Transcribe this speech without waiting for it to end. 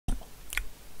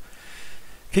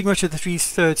King Richard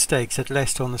III's third stakes at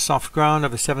Leicester on the soft ground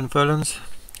over 7 furlongs.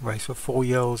 Race for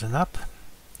 4-year-olds and up.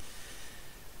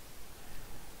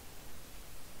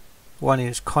 1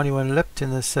 is Connie Lipped in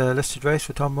this listed race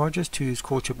for Tom Rogers. 2 is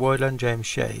Courtship Woodland, James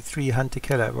Shea. 3 Hunter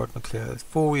Killer, Rod McClure.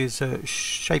 4 is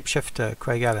Shapeshifter,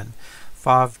 Craig Allen.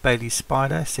 5 Bailey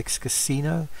Spider. 6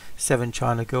 Casino. 7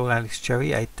 China Girl, Alex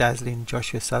Cherry. 8 Dazzling,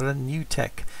 Joshua Sutherland. New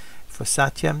Tech for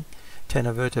Satyam. 10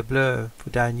 Averta Blur for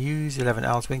Dan Hughes. 11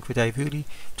 Alswink for Dave Hooley.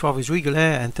 12 is Regal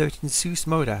Air, and 13 Seuss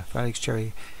Moda for Alex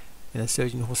Cherry in a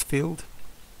surging horse field.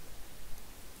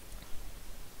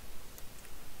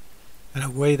 And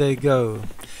away they go.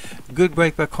 Good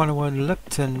break by Conor and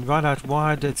Lipton. Right out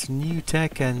wide, it's New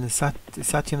Tech and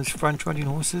Satyam's front running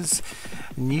horses.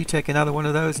 New Tech, another one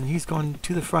of those, and he's gone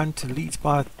to the front, leads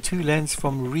by 2 lengths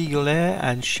from Regal Air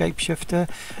and Shapeshifter.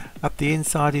 Up the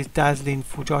inside is Dazzling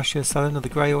for Joshua Sutherland. The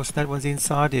grey horse, and that one's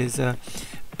inside is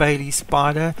Bailey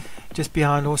Spider. Just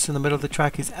behind, also in the middle of the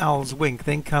track, is Al's Wink.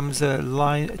 Then comes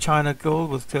China Girl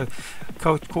with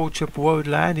Courtship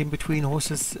Woodland. In between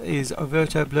horses is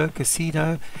Averta Blur.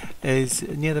 Casino is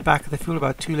near the back of the field,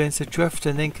 about 2 lengths adrift.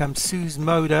 And then comes Sue's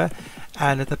Moda.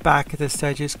 And at the back of the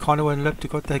stage is Conor and Lip, who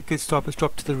got that good stop, has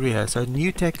dropped to the rear. So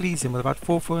New Tech leads him with about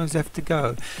 4 furlongs left to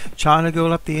go. China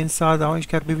Girl up the inside, the orange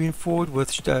cap moving forward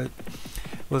with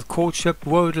Courtship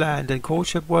Woodland, and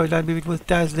Courtship Woodland moving with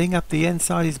Dazzling. Up the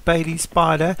inside is Bailey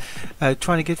Spider.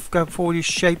 Trying to go forward is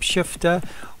Shapeshifter.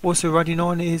 Also running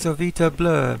on is Ovita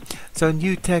Blur. So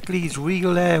New Tech leads.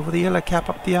 Regal Air with the yellow cap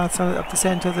up the outside, up the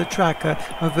centre of the track.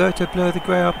 Ovita Blur, the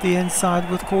grey up the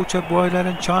inside with Courtship Woodland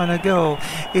and China Girl.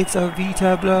 It's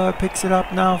Ovita Blur picks it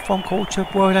up now from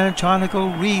Courtship Woodland and China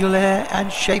Girl. Regal Air and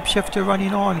Shapeshifter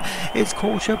running on. It's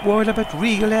Courtship Woodland, but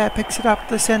Regal Air picks it up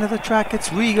the centre of the track.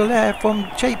 It's Regal Air from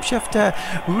Shapeshifter.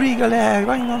 Regal Air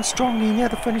running on strongly near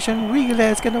the finish, and Regal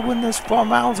Air is going to win this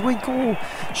from Al's Wink. Oh,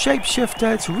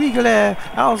 Shapeshifter, it's Regal Air.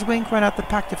 Al's Wink ran out the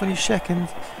pack to finish second.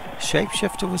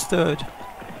 Shapeshifter was third.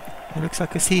 It looks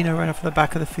like Casino ran off the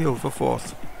back of the field for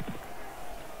fourth.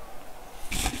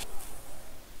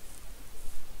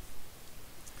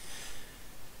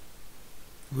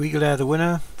 Regal Air the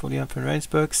winner for Leon van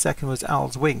Rensburg. Second was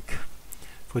Al's Wink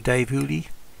for Dave Hooley.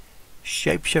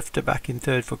 Shapeshifter back in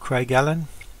third for Craig Allen.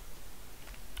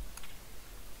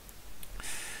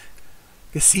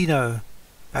 Casino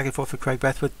back and forth for Craig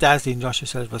Brathwaite. Dazzling, Joshua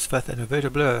Sellers was fifth, and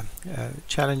Averta Blur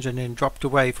challenged and then dropped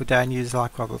away for Dan Hughes,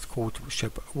 likewise with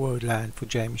Courtship Woodland for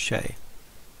James Shea.